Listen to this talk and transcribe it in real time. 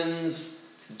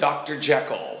Dr.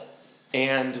 Jekyll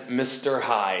and Mr.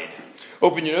 Hyde.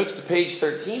 Open your notes to page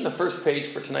 13, the first page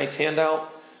for tonight's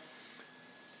handout.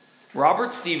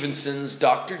 Robert Stevenson's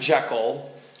Dr.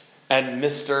 Jekyll and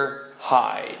Mr.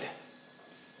 Hyde.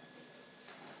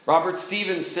 Robert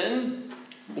Stevenson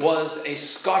was a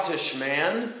Scottish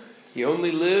man. He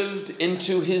only lived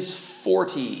into his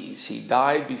 40s. He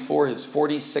died before his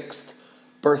 46th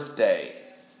birthday.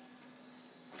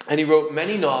 And he wrote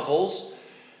many novels,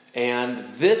 and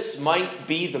this might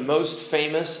be the most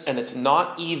famous, and it's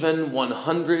not even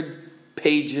 100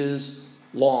 pages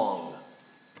long.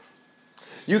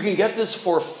 You can get this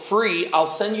for free. I'll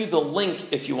send you the link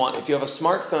if you want. If you have a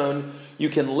smartphone, you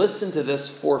can listen to this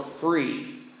for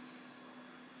free.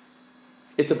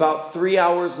 It's about 3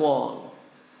 hours long.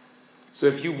 So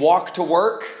if you walk to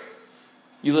work,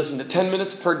 you listen to 10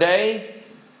 minutes per day,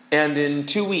 and in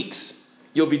 2 weeks,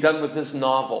 you'll be done with this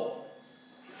novel.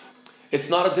 It's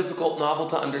not a difficult novel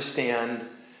to understand,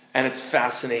 and it's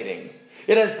fascinating.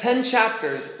 It has 10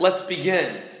 chapters. Let's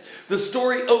begin. The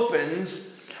story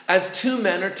opens as two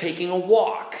men are taking a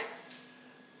walk.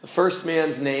 The first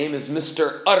man's name is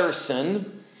Mr.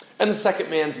 Utterson, and the second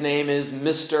man's name is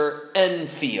Mr.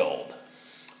 Enfield.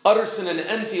 Utterson and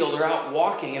Enfield are out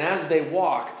walking, and as they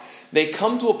walk, they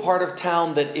come to a part of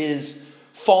town that is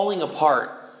falling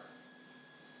apart.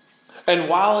 And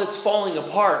while it's falling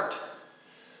apart,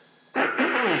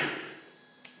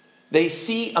 they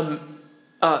see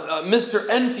Mr.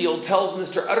 Enfield tells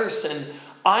Mr. Utterson,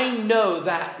 I know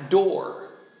that door.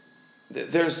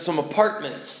 There's some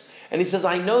apartments. And he says,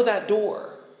 I know that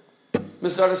door.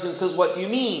 Mr. Utterson says, what do you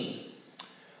mean?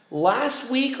 Last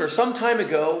week or some time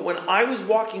ago, when I was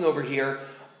walking over here,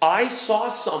 I saw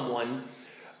someone,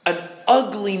 an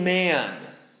ugly man.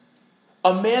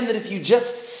 A man that if you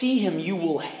just see him, you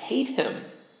will hate him.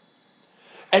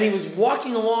 And he was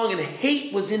walking along and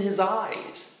hate was in his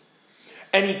eyes.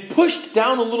 And he pushed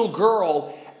down a little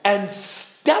girl and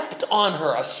stepped on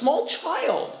her, a small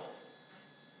child.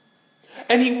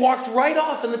 And he walked right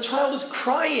off and the child is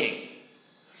crying.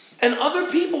 And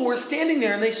other people were standing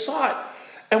there and they saw it.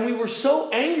 And we were so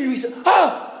angry, we said,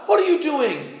 what are you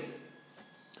doing?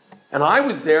 And I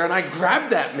was there and I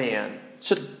grabbed that man.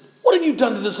 Said, what have you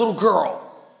done to this little girl?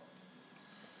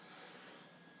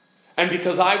 And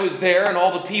because I was there and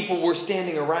all the people were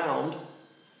standing around,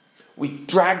 we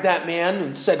dragged that man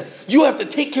and said, you have to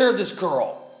take care of this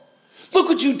girl. Look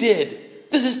what you did.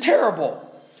 This is terrible.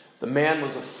 The man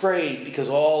was afraid because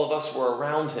all of us were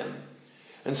around him.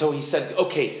 And so he said,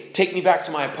 okay, take me back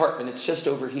to my apartment. It's just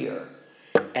over here.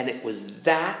 And it was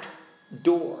that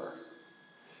door.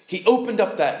 He opened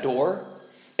up that door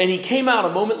and he came out a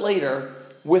moment later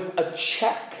with a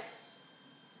check.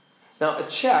 Now, a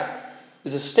check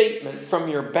is a statement from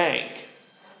your bank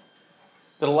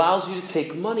that allows you to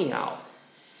take money out.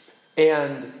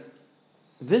 And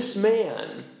this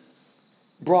man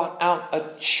brought out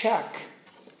a check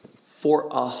for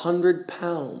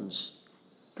 £100.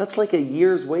 That's like a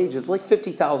year's wages, like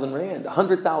 50,000 rand,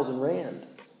 100,000 rand.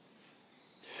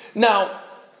 Now,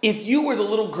 if you were the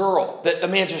little girl that the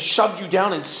man just shoved you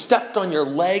down and stepped on your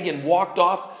leg and walked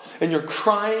off and you're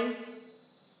crying,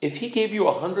 if he gave you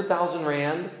 100,000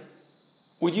 rand,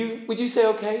 would you say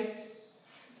okay?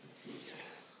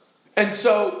 And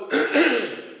so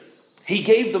he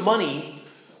gave the money,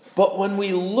 but when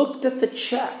we looked at the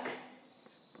check,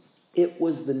 it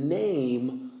was the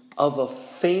name of a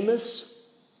famous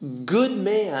good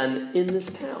man in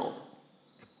this town.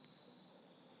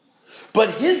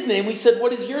 But his name, we said,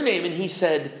 what is your name? And he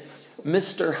said,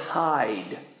 Mr.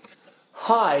 Hyde.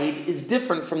 Hyde is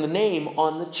different from the name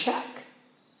on the check.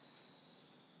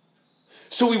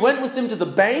 So we went with him to the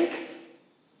bank,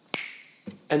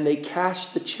 and they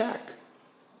cashed the check.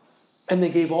 And they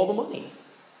gave all the money.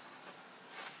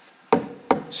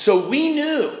 So we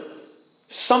knew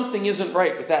something isn't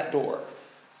right with that door.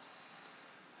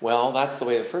 Well, that's the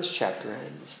way the first chapter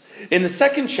ends. In the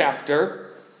second chapter,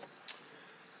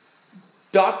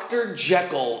 Dr.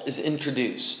 Jekyll is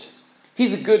introduced.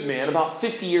 He's a good man, about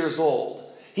 50 years old.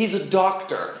 He's a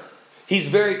doctor. He's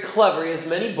very clever. He has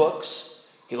many books.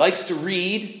 He likes to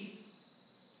read.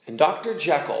 And Dr.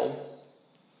 Jekyll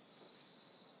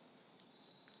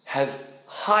has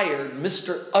hired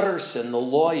Mr. Utterson, the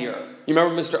lawyer. You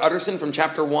remember Mr. Utterson from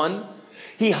chapter 1?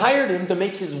 He hired him to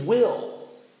make his will.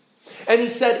 And he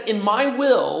said, in my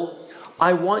will,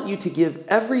 I want you to give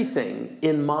everything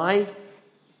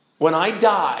when I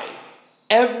die,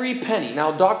 every penny.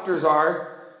 Now, doctors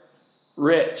are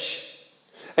rich.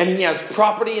 And he has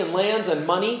property and lands and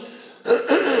money.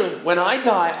 When I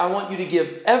die, I want you to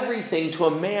give everything to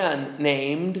a man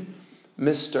named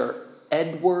Mr.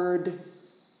 Edward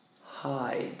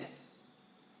Hyde.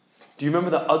 Do you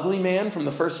remember the ugly man from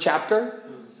the first chapter?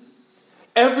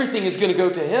 Everything is going to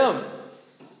go to him.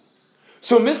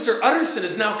 So Mr. Utterson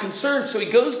is now concerned, so he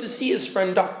goes to see his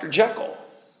friend Dr. Jekyll.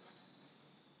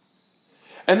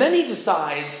 And then he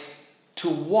decides to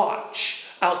watch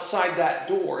outside that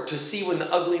door to see when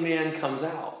the ugly man comes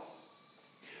out.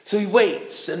 So he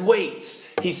waits and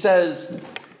waits. He says,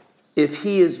 if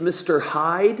he is Mr.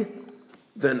 Hyde,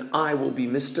 then I will be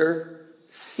Mr.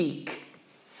 Seek.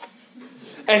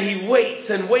 And he waits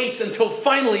and waits until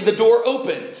finally the door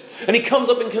opens. And he comes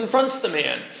up and confronts the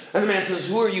man. And the man says,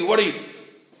 who are you? What are you?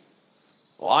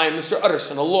 Well, I am Mr.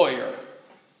 Utterson, a lawyer.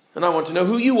 And I want to know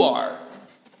who you are.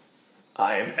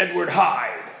 I am Edward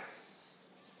Hyde.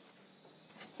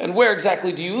 And where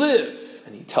exactly do you live?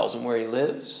 And he tells him where he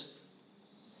lives.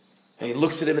 And he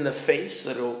looks at him in the face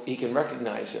so that he can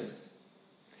recognize him.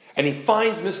 And he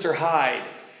finds Mr. Hyde.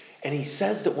 And he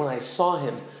says that when I saw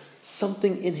him,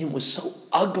 something in him was so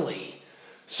ugly,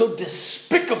 so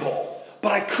despicable.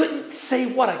 But I couldn't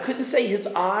say what. I couldn't say his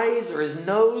eyes or his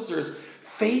nose or his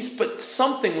face, but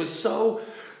something was so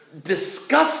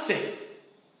disgusting.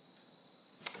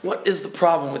 What is the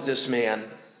problem with this man?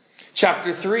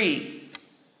 Chapter 3.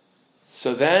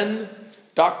 So then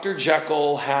Dr.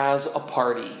 Jekyll has a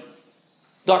party.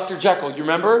 Dr. Jekyll, you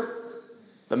remember?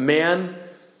 The man,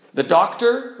 the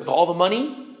doctor with all the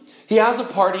money? He has a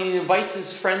party and he invites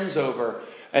his friends over.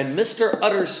 And Mr.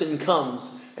 Utterson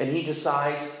comes and he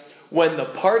decides, when the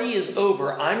party is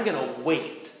over, I'm going to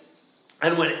wait.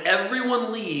 And when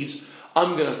everyone leaves,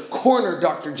 I'm going to corner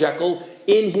Dr. Jekyll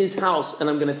in his house and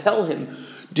I'm going to tell him,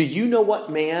 do you know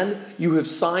what man you have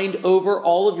signed over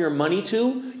all of your money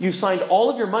to? You've signed all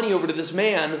of your money over to this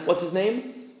man. What's his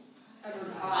name?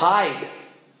 Hyde.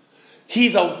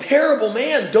 He's a terrible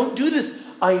man. Don't do this.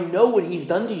 I know what he's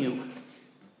done to you.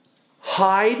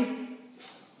 Hyde,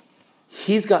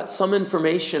 he's got some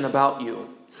information about you.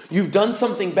 You've done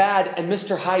something bad, and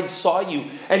Mr. Hyde saw you,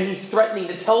 and he's threatening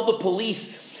to tell the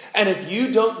police. And if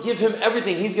you don't give him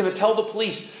everything, he's going to tell the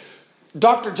police.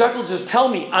 Dr. Jekyll, just tell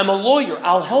me. I'm a lawyer.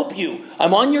 I'll help you.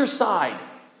 I'm on your side.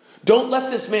 Don't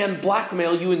let this man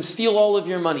blackmail you and steal all of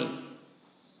your money.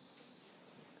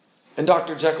 And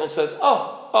Dr. Jekyll says,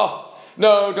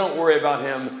 no, don't worry about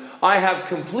him. I have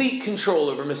complete control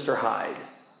over Mr. Hyde.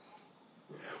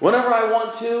 Whenever I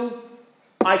want to,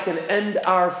 I can end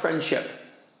our friendship.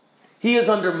 He is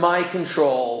under my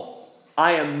control.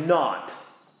 I am not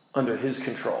under his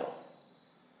control.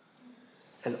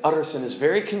 And Utterson is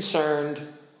very concerned.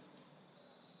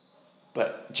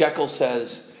 But Jekyll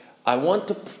says, I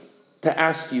want to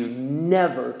ask you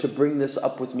never to bring this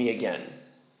up with me again.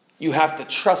 You have to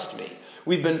trust me.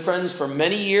 We've been friends for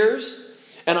many years,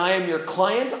 and I am your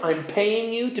client. I'm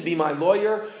paying you to be my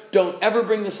lawyer. Don't ever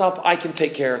bring this up. I can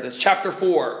take care of this. Chapter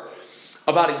 4.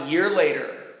 About a year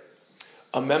later,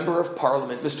 a member of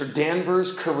parliament, Mr.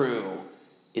 Danvers Carew,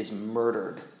 is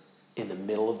murdered in the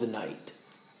middle of the night.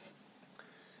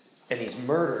 And he's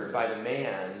murdered by the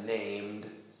man named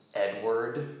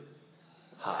Edward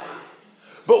Hyde.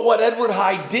 But what Edward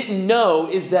Hyde didn't know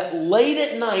is that late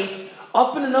at night,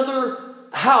 up in another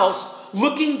house,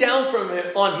 looking down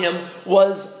on him,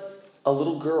 was a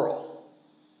little girl.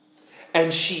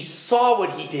 And she saw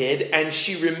what he did, and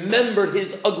she remembered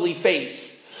his ugly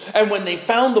face. And when they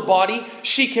found the body,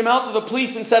 she came out to the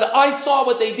police and said, I saw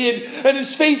what they did, and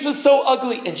his face was so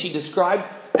ugly. And she described,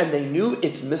 and they knew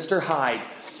it's Mr. Hyde.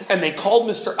 And they called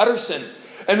Mr. Utterson.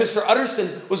 And Mr.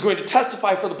 Utterson was going to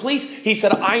testify for the police. He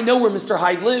said, I know where Mr.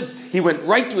 Hyde lives. He went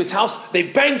right to his house. They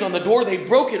banged on the door. They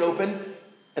broke it open.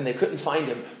 And they couldn't find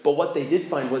him. But what they did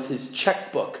find was his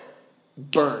checkbook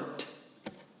burnt.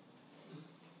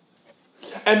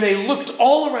 And they looked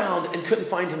all around and couldn't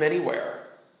find him anywhere.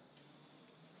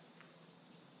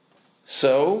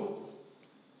 So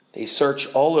they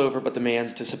search all over, but the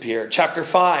man's disappeared. Chapter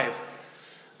 5.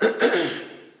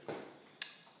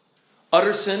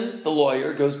 Utterson, the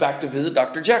lawyer, goes back to visit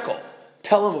Dr. Jekyll.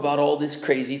 Tell him about all this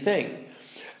crazy thing.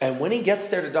 And when he gets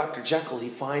there to Dr. Jekyll, he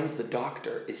finds the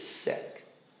doctor is sick.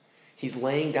 He's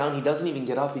laying down. He doesn't even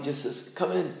get up. He just says,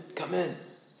 come in, come in.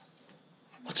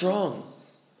 What's wrong?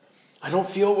 I don't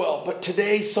feel well, but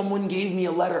today someone gave me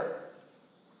a letter.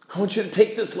 I want you to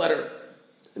take this letter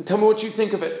and tell me what you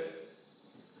think of it.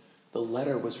 The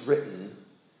letter was written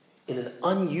in an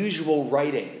unusual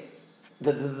writing.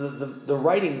 The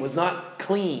writing was not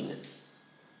clean.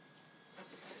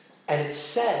 And it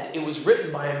said it was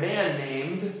written by a man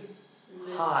named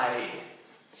Hyde.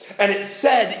 And it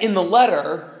said in the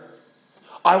letter,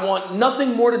 I want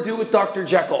nothing more to do with Dr.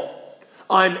 Jekyll.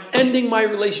 I'm ending my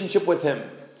relationship with him.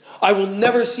 I will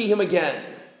never see him again.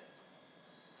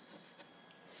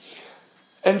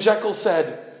 And Jekyll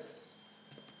said,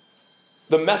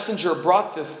 the messenger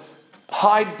brought this,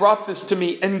 Hyde brought this to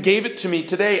me and gave it to me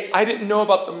today. I didn't know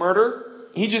about the murder.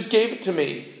 He just gave it to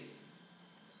me.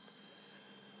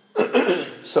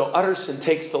 So Utterson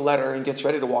takes the letter and gets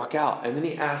ready to walk out. And then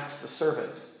he asks the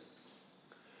servant,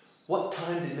 what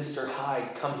time did Mr.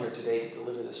 Hyde come here today to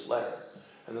deliver this letter?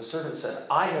 And the servant said,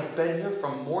 I have been here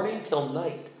from morning till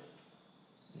night.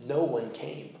 No one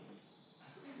came.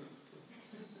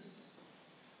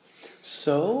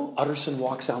 So Utterson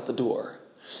walks out the door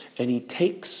and he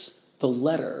takes the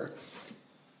letter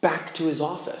back to his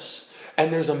office.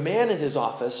 And there's a man in his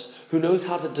office who knows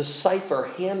how to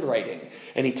decipher handwriting.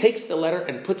 And he takes the letter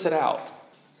and puts it out.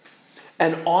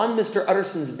 And on Mr.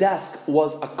 Utterson's desk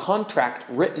was a contract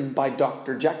written by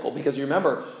Dr. Jekyll. Because you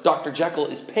remember, Dr. Jekyll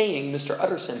is paying Mr.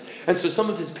 Utterson. And so some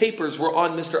of his papers were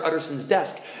on Mr. Utterson's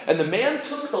desk. And the man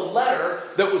took the letter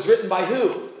that was written by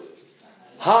who?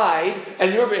 Hyde.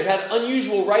 And remember, it had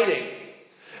unusual writing.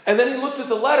 And then he looked at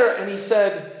the letter and he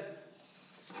said,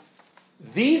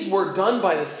 these were done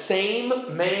by the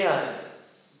same man.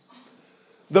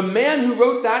 The man who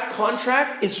wrote that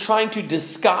contract is trying to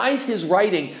disguise his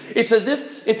writing. It's as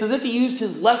if he used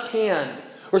his left hand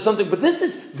or something. But this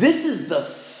is the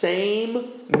same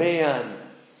man.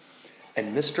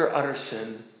 And Mr.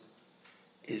 Utterson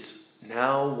is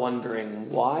now wondering,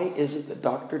 why is it that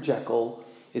Dr. Jekyll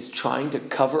is trying to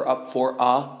cover up for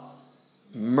a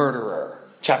murderer?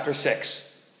 Chapter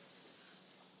 6.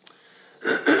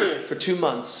 For 2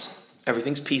 months,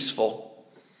 everything's peaceful.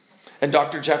 And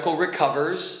Dr. Jekyll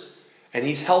recovers, and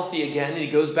he's healthy again, and he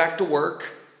goes back to work.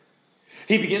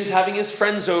 He begins having his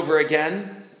friends over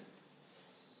again.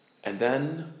 And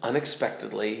then,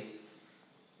 unexpectedly,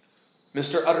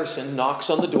 Mr. Utterson knocks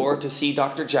on the door to see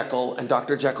Dr. Jekyll, and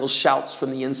Dr. Jekyll shouts from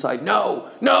the inside, no,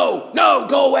 no, no,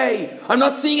 go away. I'm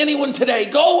not seeing anyone today.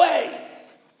 Go away.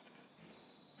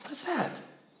 What is that?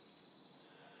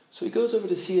 So he goes over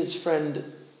to see his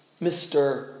friend,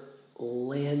 Mr.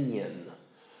 Lanyon.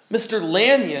 Mr.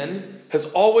 Lanyon has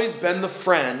always been the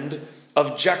friend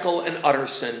of Jekyll and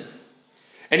Utterson.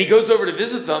 And he goes over to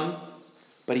visit them,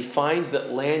 but he finds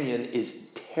that Lanyon is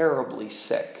terribly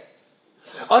sick.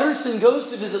 Utterson goes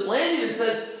to visit Lanyon and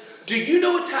says, do you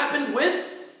know what's happened with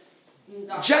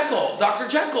Jekyll, Dr.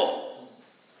 Jekyll?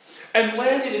 And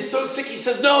Lanyon is so sick, he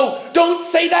says, no, don't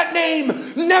say that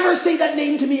name. Never say that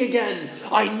name to me again.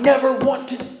 I never want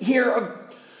to hear of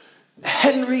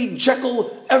Henry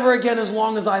Jekyll ever again as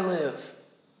long as I live.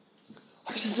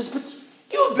 Utterson says, but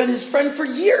you have been his friend for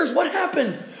years. What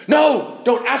happened? No,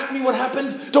 don't ask me what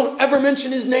happened. Don't ever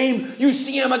mention his name. You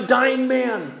see, I'm a dying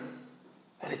man.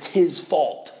 And it's his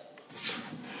fault.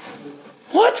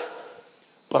 What?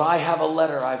 But I have a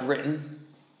letter I've written.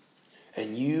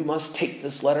 And you must take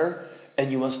this letter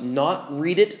and you must not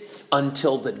read it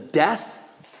until the death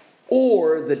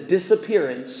or the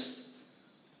disappearance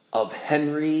of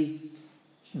Henry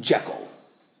Jekyll.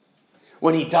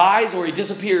 When he dies or he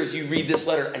disappears, you read this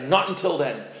letter, and not until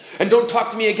then. And don't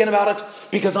talk to me again about it,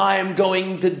 because I am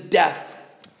going to death.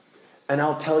 And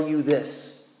I'll tell you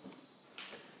this.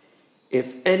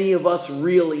 If any of us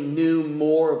really knew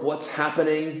more of what's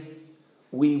happening,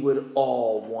 we would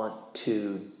all want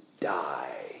to die.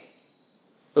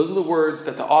 Those are the words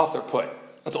that the author put.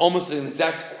 That's almost an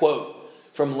exact quote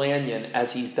from Lanyon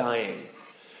as he's dying.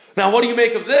 Now, what do you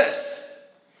make of this?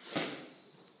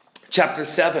 Chapter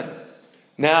 7.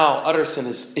 Now,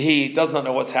 Utterson he does not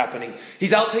know what's happening.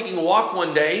 He's out taking a walk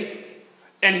one day,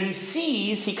 and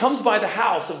he comes by the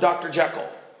house of Dr. Jekyll.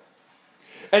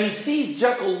 And he sees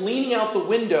Jekyll leaning out the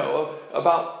window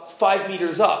about 5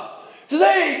 meters up. He says,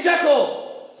 hey, Jekyll!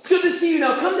 It's good to see you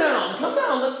now. Come down.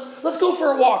 Let's go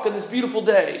for a walk on this beautiful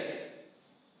day.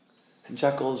 And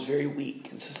Jekyll is very weak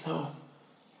and says, no,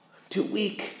 I'm too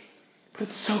weak. But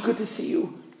it's so good to see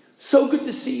you. So good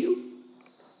to see you.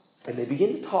 And they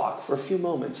begin to talk for a few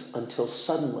moments until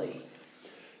suddenly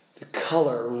the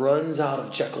color runs out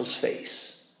of Jekyll's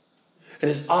face. And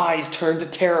his eyes turn to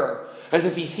terror as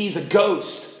if he sees a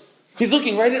ghost. He's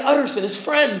looking right at Utterson, his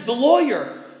friend, the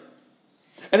lawyer.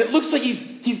 And it looks like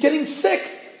he's getting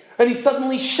sick. And he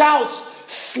suddenly shouts,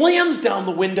 slams down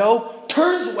the window,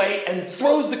 turns away, and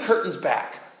throws the curtains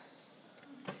back.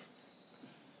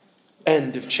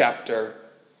 End of chapter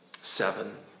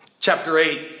 7. Chapter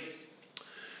 8.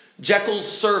 Jekyll's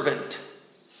servant.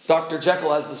 Dr.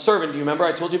 Jekyll has the servant. Do you remember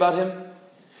I told you about him?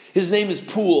 His name is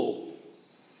Poole.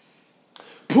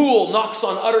 Poole knocks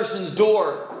on Utterson's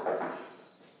door.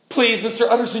 Please, Mr.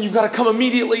 Utterson, you've got to come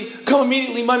immediately. Come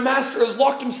immediately. My master has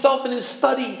locked himself in his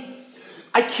study.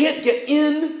 I can't get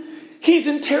in. He's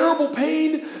in terrible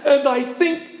pain, and I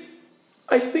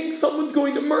think someone's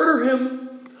going to murder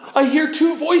him. I hear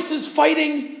two voices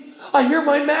fighting. I hear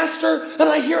my master and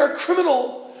I hear a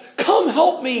criminal. Come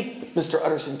help me. Mr.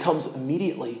 Utterson comes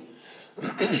immediately.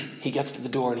 He gets to the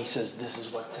door and he says, this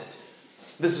is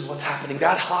what's happening.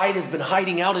 That Hyde has been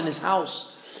hiding out in his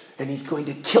house. And he's going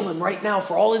to kill him right now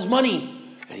for all his money.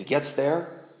 And he gets there.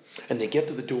 And they get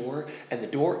to the door, and the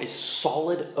door is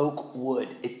solid oak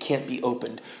wood. It can't be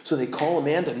opened. So they call a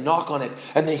man to knock on it,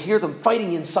 and they hear them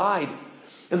fighting inside.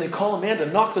 And they call a man to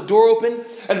knock the door open,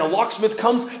 and the locksmith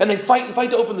comes, and they fight and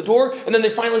fight to open the door, and then they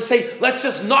finally say, let's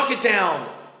just knock it down.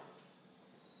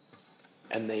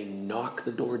 And they knock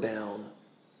the door down.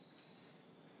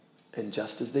 And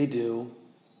just as they do,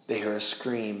 they hear a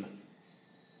scream.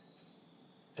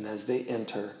 And as they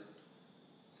enter,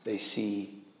 they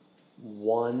see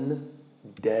one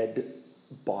dead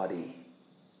body.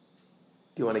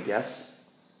 Do you want to guess?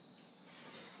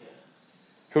 Yeah.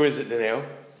 Who is it, Daneo?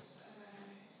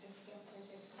 It's Dr.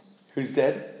 Jackson. Who's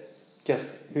dead? Guess.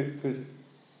 Who's it?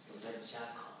 Dr. Jekyll.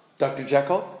 Dr.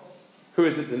 Jekyll? Who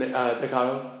is it,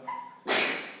 Dakaro? He's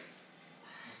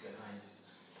behind.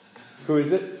 Who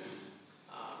is it?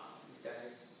 He's dead.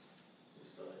 He's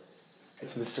still there.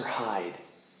 It's Mr. Hyde.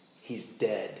 He's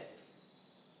dead.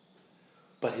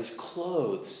 But his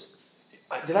clothes.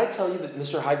 Did I tell you that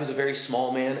Mr. Hyde was a very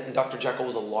small man and Dr. Jekyll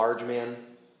was a large man?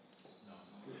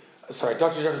 No. Sorry,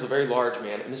 Dr. Jekyll was a very large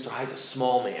man and Mr. Hyde's a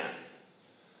small man.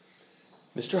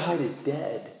 Mr. Hyde is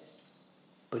dead,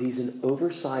 but he's in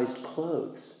oversized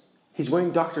clothes. He's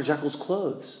wearing Dr. Jekyll's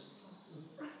clothes.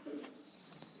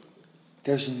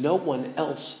 There's no one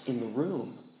else in the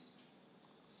room.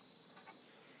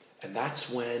 And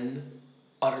that's when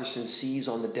Utterson sees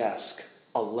on the desk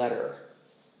a letter.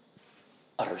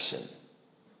 Utterson.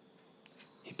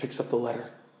 He picks up the letter,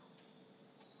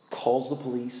 calls the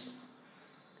police,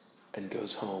 and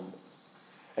goes home.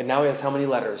 And now he has how many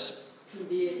letters?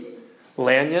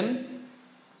 Lanyon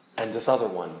and this other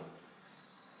one.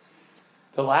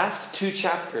 The last two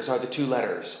chapters are the two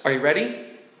letters. Are you ready?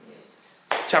 Yes.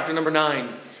 Chapter number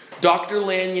 9. Dr.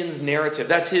 Lanyon's narrative.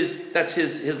 That's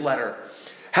his letter.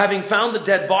 Having found the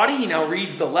dead body, he now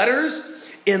reads the letters.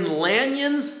 In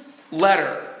Lanyon's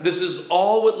letter, this is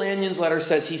all what Lanyon's letter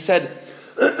says. He said,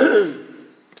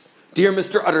 Dear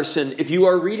Mr. Utterson, if you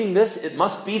are reading this, it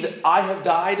must be that I have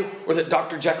died or that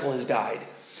Dr. Jekyll has died.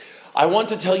 I want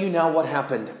to tell you now what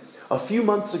happened. A few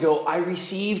months ago, I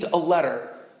received a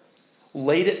letter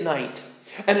late at night,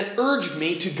 and it urged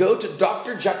me to go to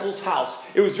Dr. Jekyll's house.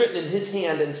 It was written in his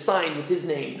hand and signed with his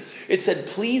name. It said,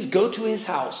 please go to his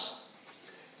house.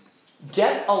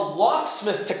 Get a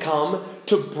locksmith to come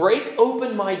to break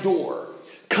open my door.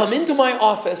 Come into my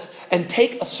office and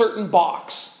take a certain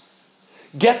box.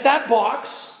 Get that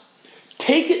box,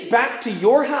 take it back to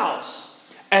your house,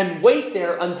 and wait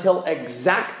there until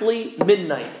exactly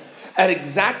midnight. At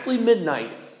exactly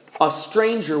midnight, a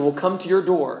stranger will come to your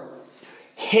door.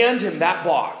 Hand him that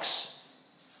box.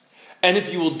 And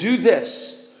if you will do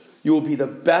this, you will be the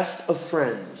best of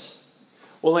friends.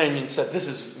 Well, Lanyon said, this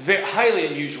is highly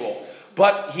unusual.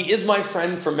 But he is my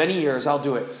friend for many years. I'll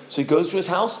do it. So he goes to his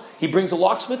house. He brings a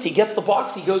locksmith. He gets the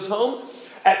box. He goes home.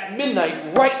 At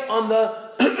midnight, right on the...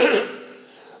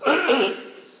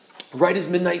 right as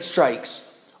midnight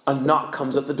strikes, a knock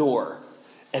comes at the door.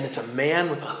 And it's a man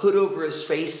with a hood over his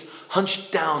face,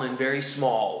 hunched down and very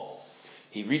small.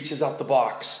 He reaches out the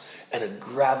box, and a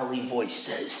gravelly voice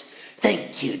says,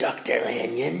 Thank you, Dr.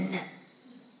 Lanyon.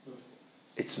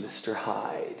 It's Mr.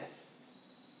 Hyde.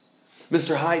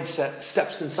 Mr. Hyde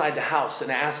steps inside the house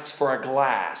and asks for a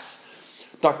glass.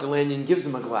 Dr. Lanyon gives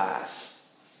him a glass.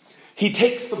 He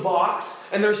takes the box,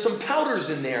 and there's some powders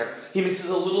in there. He mixes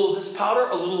a little of this powder,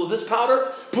 a little of this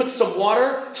powder, puts some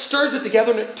water, stirs it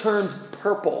together, and it turns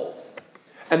purple.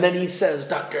 And then he says,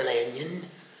 Dr. Lanyon,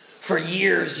 for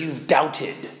years you've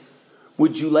doubted.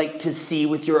 Would you like to see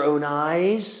with your own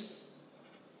eyes?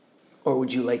 Or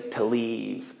would you like to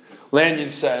leave? Lanyon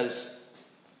says,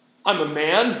 I'm a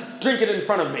man. Drink it in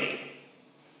front of me.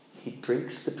 He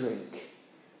drinks the drink,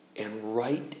 and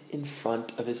right in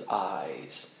front of his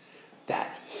eyes,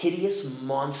 that hideous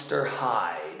monster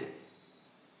Hyde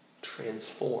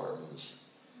transforms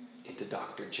into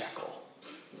Dr. Jekyll.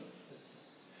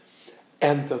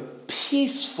 And the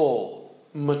peaceful,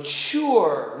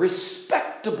 mature,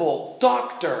 respectable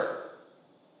doctor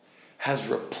has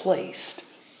replaced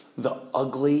the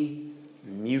ugly,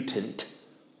 mutant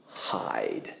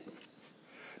Hyde.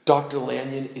 Dr.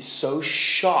 Lanyon is so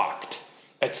shocked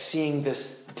at seeing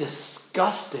this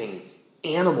disgusting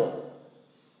animal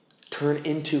turn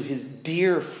into his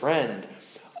dear friend,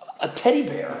 a teddy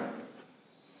bear,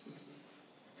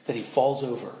 that he falls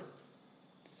over.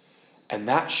 And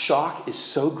that shock is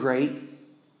so great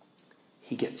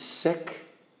he gets sick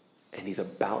and he's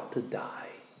about to die.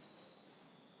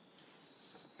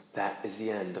 That is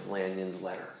the end of Lanyon's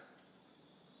letter.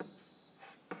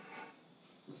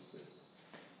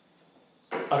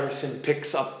 Utterson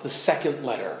picks up the second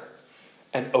letter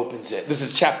and opens it. This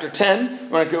is chapter 10. I'm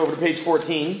going to go over to page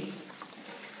 14.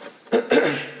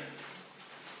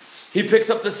 He picks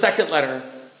up the second letter.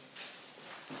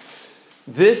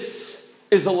 This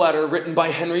is a letter written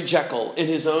by Henry Jekyll in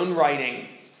his own writing.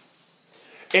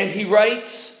 And he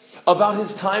writes about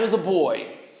his time as a boy.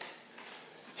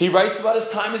 He writes about his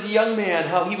time as a young man,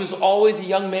 how he was always a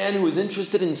young man who was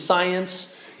interested in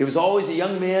science. He was always a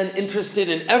young man interested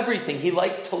in everything. He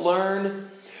liked to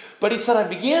learn. But he said, I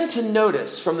began to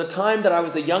notice from the time that I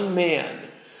was a young man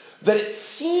that it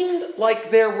seemed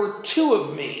like there were two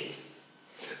of me.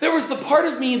 There was the part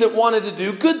of me that wanted to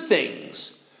do good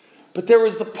things, but there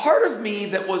was the part of me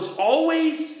that was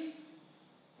always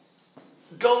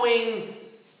going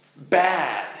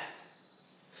bad.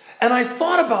 And I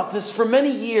thought about this for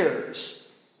many years,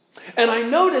 and I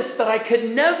noticed that I could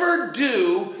never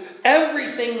do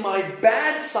everything my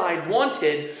bad side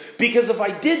wanted, because if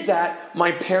I did that,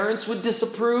 my parents would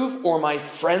disapprove, or my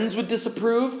friends would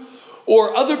disapprove,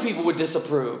 or other people would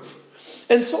disapprove.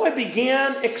 And so I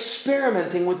began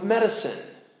experimenting with medicine.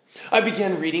 I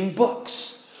began reading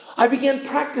books. I began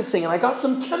practicing, and I got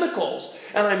some chemicals,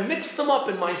 and I mixed them up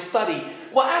in my study.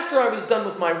 Well, after I was done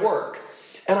with my work,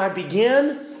 and I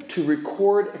began to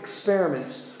record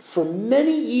experiments for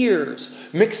many years,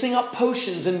 mixing up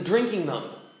potions and drinking them,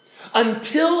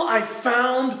 until I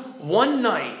found one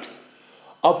night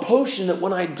a potion that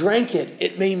when I drank it,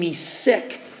 it made me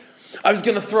sick. I was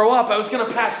going to throw up. I was going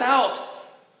to pass out.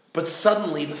 But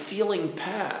suddenly the feeling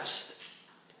passed,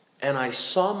 and I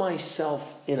saw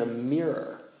myself in a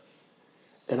mirror,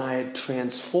 and I had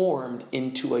transformed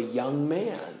into a young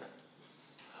man.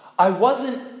 I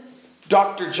wasn't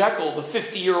Dr. Jekyll, the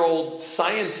 50-year-old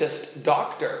scientist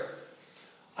doctor.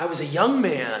 I was a young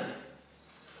man.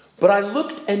 But I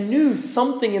looked and knew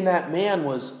something in that man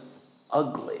was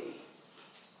ugly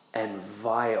and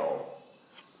vile.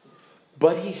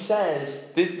 But he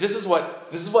says, this is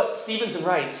what Stevenson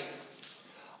writes.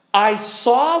 I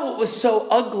saw what was so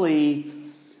ugly,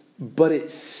 but it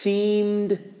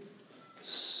seemed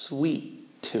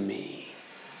sweet to me.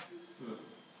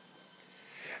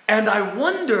 And I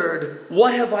wondered,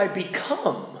 what have I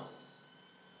become?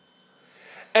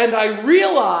 And I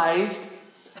realized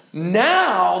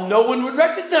now no one would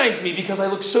recognize me because I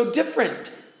look so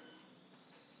different.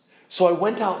 So I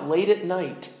went out late at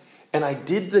night and I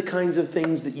did the kinds of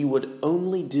things that you would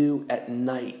only do at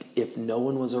night if no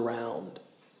one was around.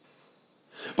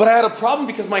 But I had a problem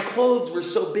because my clothes were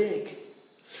so big.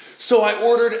 So I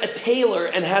ordered a tailor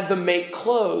and had them make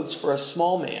clothes for a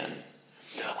small man.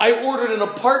 I ordered an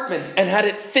apartment and had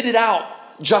it fitted out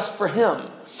just for him.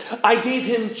 I gave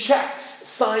him checks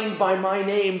signed by my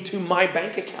name to my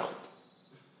bank account.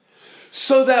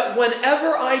 So that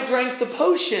whenever I drank the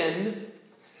potion,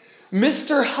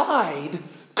 Mr. Hyde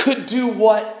could do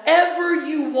whatever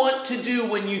you want to do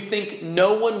when you think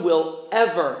no one will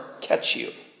ever catch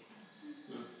you.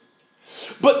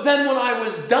 But then when I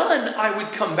was done, I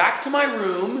would come back to my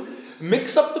room,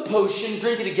 mix up the potion,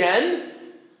 drink it again,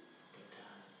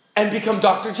 and become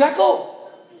Dr.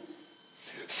 Jekyll.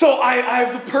 So I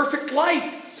have the perfect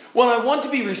life. When I want to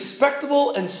be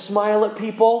respectable and smile at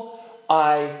people,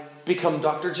 I become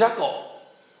Dr. Jekyll.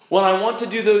 When I want to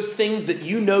do those things that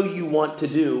you know you want to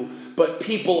do, but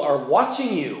people are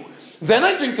watching you, then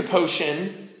I drink the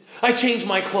potion, I change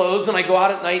my clothes, and I go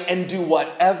out at night and do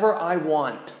whatever I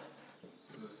want.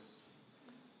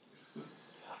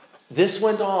 This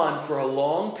went on for a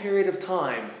long period of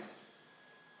time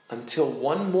until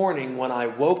one morning when I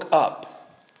woke up.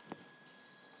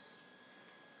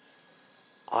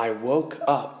 I woke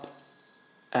up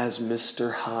as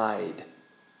Mr. Hyde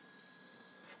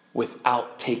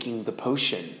without taking the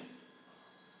potion.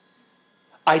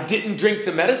 I didn't drink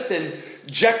the medicine.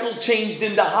 Jekyll changed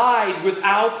into Hyde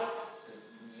without.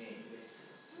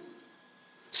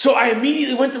 So I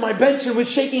immediately went to my bench and with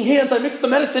shaking hands, I mixed the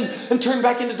medicine and turned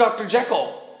back into Dr.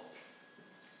 Jekyll.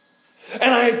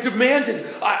 And I demanded,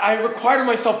 I required of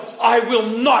myself, I will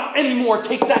not anymore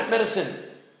take that medicine.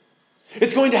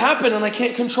 It's going to happen and I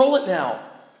can't control it now.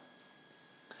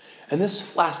 And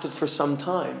this lasted for some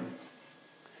time.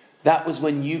 That was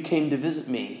when you came to visit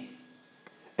me.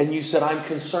 And you said, I'm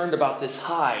concerned about this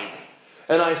Hyde.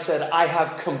 And I said, I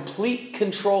have complete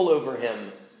control over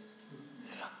him.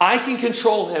 I can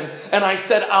control him. And I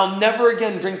said, I'll never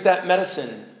again drink that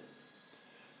medicine.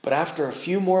 But after a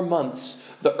few more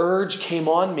months, the urge came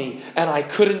on me and I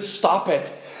couldn't stop it.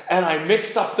 And I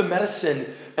mixed up the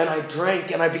medicine, and I drank,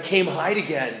 and I became Hyde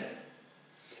again.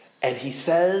 And he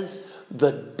says,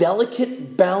 the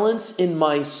delicate balance in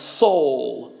my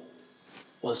soul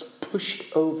was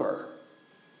pushed over.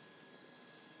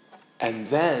 And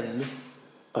then,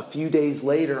 a few days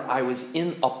later, I was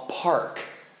in a park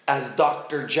as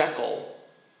Dr. Jekyll,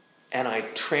 and I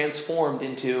transformed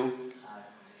into,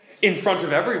 in front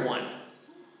of everyone.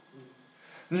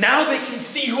 Now they can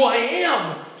see who I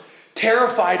am.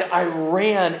 Terrified, I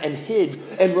ran and hid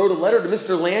and wrote a letter to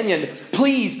Mr. Lanyon.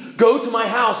 Please go to my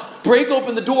house, break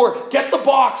open the door, get the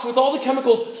box with all the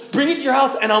chemicals, bring it to your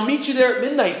house, and I'll meet you there at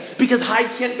midnight. Because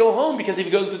Hyde can't go home, because if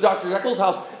he goes to Dr. Jekyll's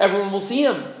house, everyone will see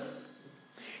him.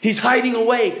 He's hiding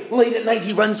away. Late at night,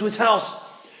 he runs to his house.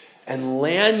 And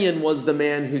Lanyon was the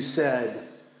man who said,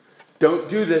 don't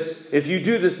do this. If you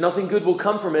do this, nothing good will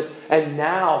come from it. And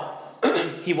now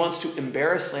he wants to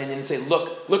embarrass Lanyon and say,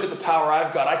 look at the power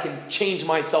I've got. I can change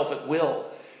myself at will.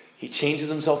 He changes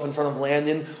himself in front of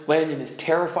Lanyon. Lanyon is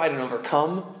terrified and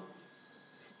overcome.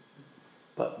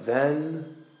 But then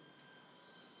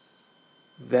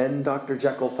Dr.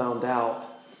 Jekyll found out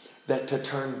that to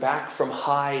turn back from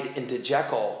Hyde into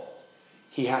Jekyll,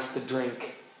 he has to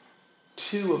drink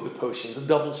 2 of the potions,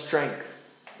 double strength.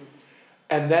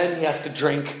 And then he has to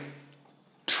drink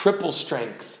triple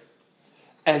strength.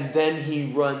 And then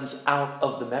he runs out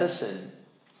of the medicine.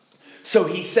 So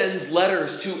he sends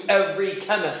letters to every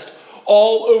chemist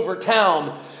all over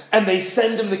town. And they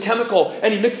send him the chemical.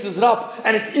 And he mixes it up.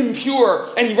 And it's impure.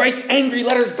 And he writes angry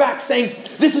letters back saying,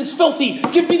 this is filthy.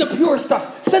 Give me the pure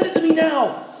stuff. Send it to me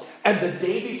now. And the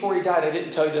day before he died, I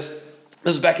didn't tell you this.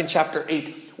 This is back in chapter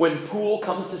 8. When Poole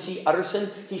comes to see Utterson,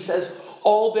 he says,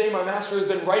 all day my master has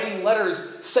been writing letters,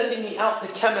 sending me out to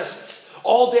chemists.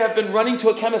 All day I've been running to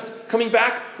a chemist, coming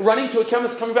back, running to a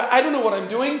chemist, coming back. I don't know what I'm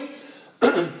doing.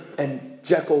 And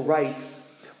Jekyll writes,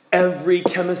 every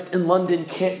chemist in London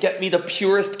can't get me the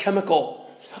purest chemical.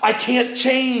 I can't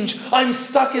change. I'm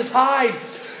stuck as Hyde.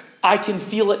 I can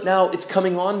feel it now. It's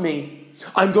coming on me.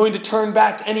 I'm going to turn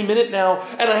back any minute now,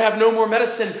 and I have no more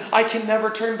medicine. I can never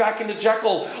turn back into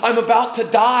Jekyll. I'm about to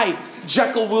die.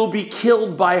 Jekyll will be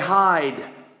killed by Hyde.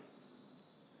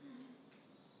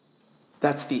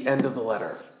 That's the end of the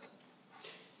letter.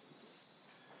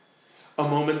 A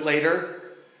moment later,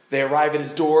 they arrive at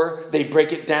his door, they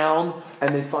break it down,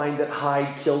 and they find that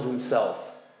Hyde killed himself.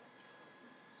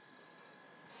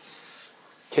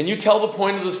 Can you tell the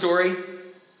point of the story?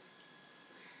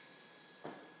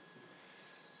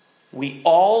 We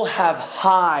all have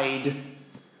Hyde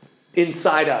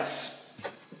inside us.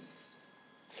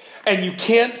 And you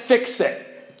can't fix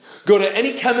it. Go to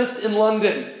any chemist in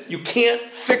London. You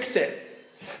can't fix it.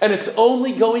 And it's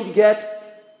only going to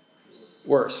get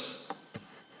worse.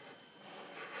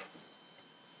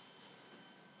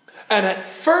 And at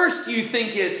first you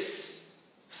think it's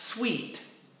sweet.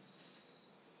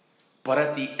 But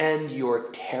at the end you're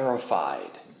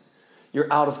terrified.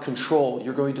 You're out of control.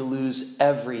 You're going to lose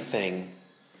everything.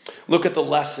 Look at the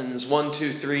lessons. 1,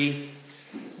 2, 3.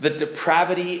 The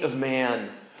depravity of man.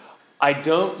 I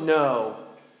don't know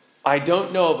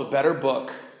of a better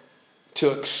book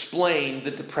to explain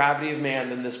the depravity of man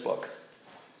than this book.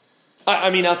 I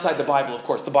mean, outside the Bible, of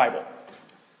course, the Bible.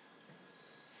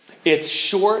 It's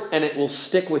short and it will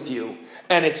stick with you.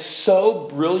 And it's so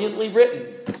brilliantly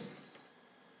written.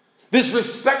 This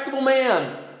respectable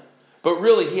man, but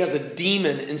really he has a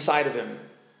demon inside of him.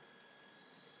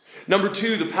 Number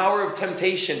 2, the power of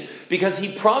temptation. Because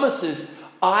he promises,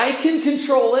 I can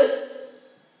control it.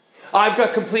 I've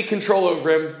got complete control over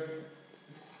him.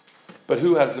 But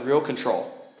who has the real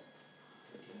control?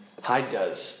 Hyde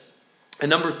does. And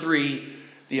number 3,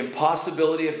 the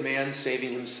impossibility of man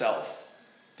saving himself.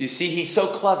 Do you see? He's so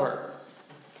clever.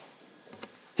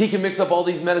 He can mix up all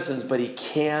these medicines, but he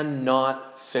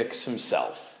cannot fix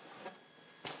himself.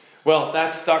 Well,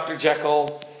 that's Dr.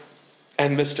 Jekyll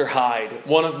and Mr. Hyde.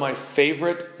 One of my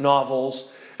favorite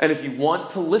novels. And if you want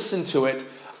to listen to it,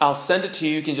 I'll send it to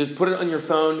you. You can just put it on your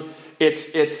phone.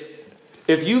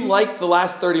 If you like the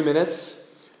last 30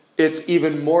 minutes, it's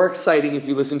even more exciting if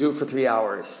you listen to it for 3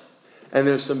 hours. And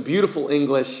there's some beautiful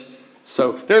English.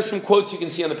 So there's some quotes you can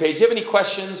see on the page. Do you have any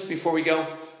questions before we go?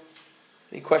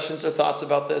 Any questions or thoughts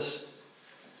about this?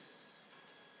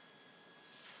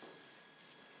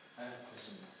 I have a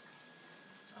question.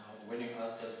 When you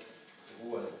asked us who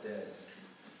was dead,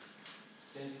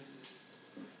 since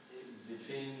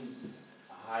between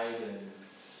Hyde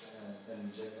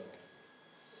and Jekyll,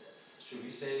 should we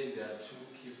say there are 2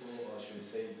 people, or should we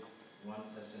say it's one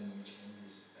person which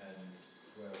changes and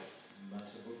well,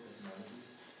 multiple personalities?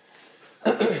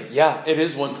 Yeah, it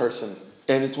is one person.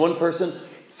 And it's one person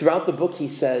Throughout the book, he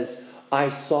says, I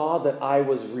saw that I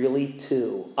was really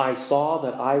two. I saw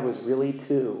that I was really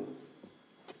two.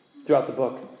 Throughout the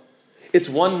book. It's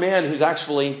one man who's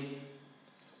actually,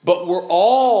 but we're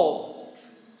all,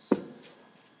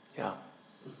 yeah.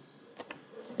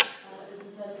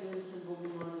 Isn't that a good symbol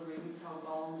in Lord of the Rings, how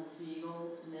Gollum is Smeagol,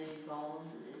 and then he's Gollum,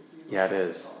 and then Smeagol? Yeah, it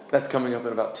is. That's coming up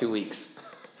in about 2 weeks.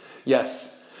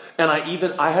 Yes. And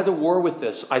I had to war with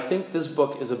this. I think this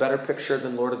book is a better picture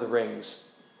than Lord of the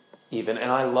Rings, even.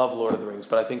 And I love Lord of the Rings,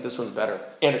 but I think this one's better.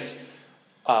 And it's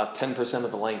 10%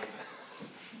 of the length.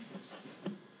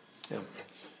 Yeah.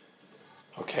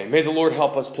 Okay, may the Lord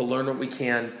help us to learn what we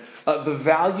can. The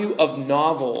value of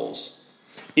novels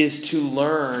is to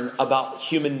learn about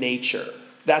human nature.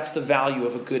 That's the value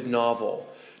of a good novel.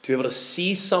 To be able to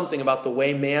see something about the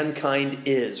way mankind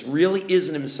really is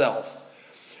in himself.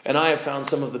 And I have found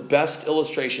some of the best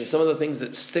illustrations, some of the things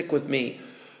that stick with me,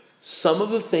 some of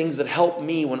the things that help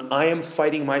me when I am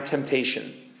fighting my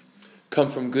temptation come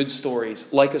from good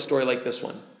stories, like a story like this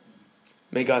one.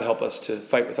 May God help us to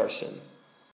fight with our sin.